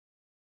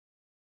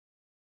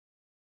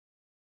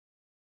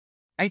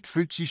8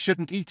 fruits you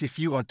shouldn't eat if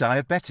you are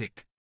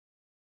diabetic.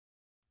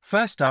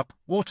 First up,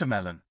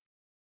 watermelon.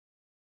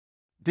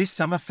 This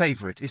summer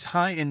favorite is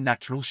high in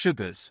natural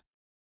sugars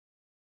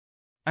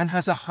and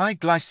has a high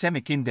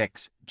glycemic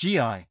index,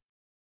 GI,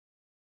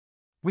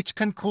 which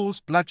can cause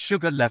blood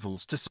sugar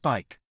levels to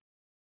spike.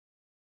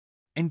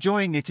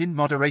 Enjoying it in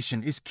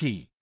moderation is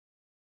key.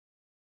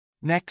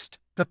 Next,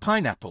 the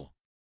pineapple.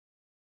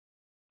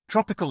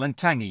 Tropical and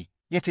tangy,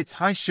 yet its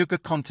high sugar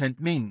content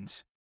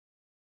means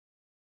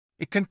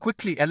it can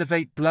quickly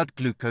elevate blood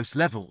glucose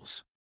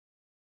levels.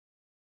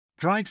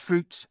 Dried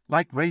fruits,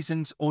 like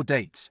raisins or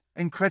dates,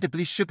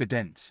 incredibly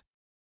sugar-dense.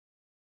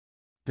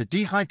 The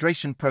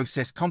dehydration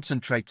process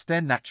concentrates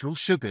their natural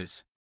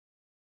sugars,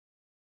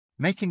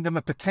 making them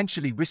a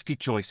potentially risky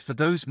choice for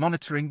those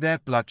monitoring their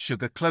blood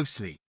sugar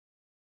closely.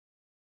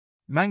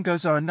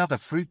 Mangoes are another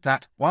fruit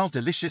that, while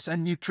delicious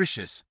and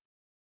nutritious,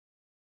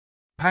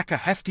 pack a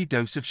hefty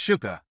dose of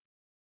sugar.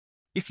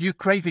 If you're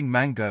craving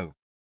mango,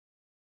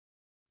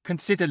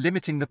 consider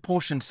limiting the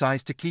portion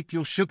size to keep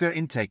your sugar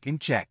intake in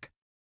check.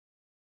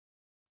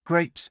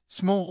 Grapes,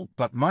 small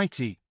but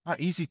mighty, are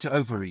easy to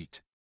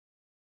overeat,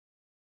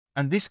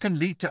 and this can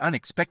lead to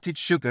unexpected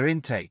sugar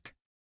intake.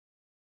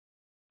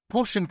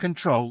 Portion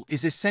control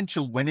is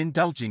essential when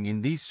indulging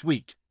in these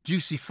sweet,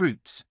 juicy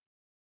fruits.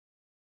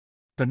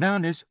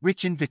 Bananas,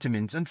 rich in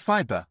vitamins and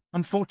fiber,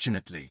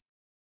 unfortunately,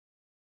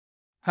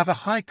 have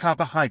a high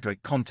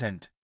carbohydrate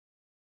content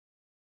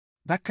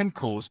that can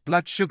cause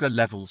blood sugar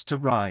levels to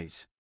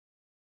rise.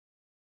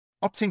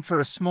 Opting for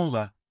a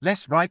smaller,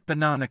 less ripe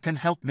banana can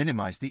help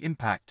minimize the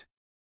impact.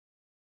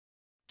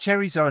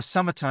 Cherries are a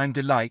summertime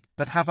delight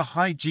but have a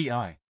high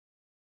GI,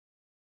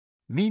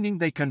 meaning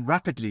they can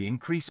rapidly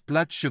increase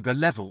blood sugar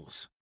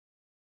levels.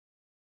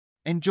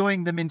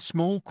 Enjoying them in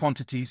small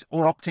quantities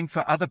or opting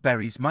for other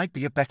berries might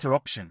be a better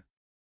option.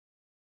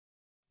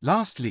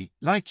 Lastly,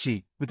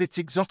 lychee, with its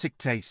exotic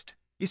taste,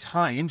 is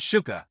high in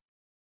sugar.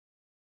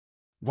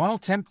 While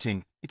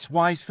tempting, it's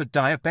wise for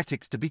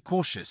diabetics to be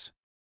cautious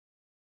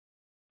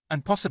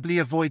and possibly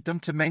avoid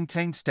them to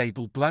maintain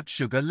stable blood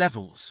sugar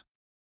levels.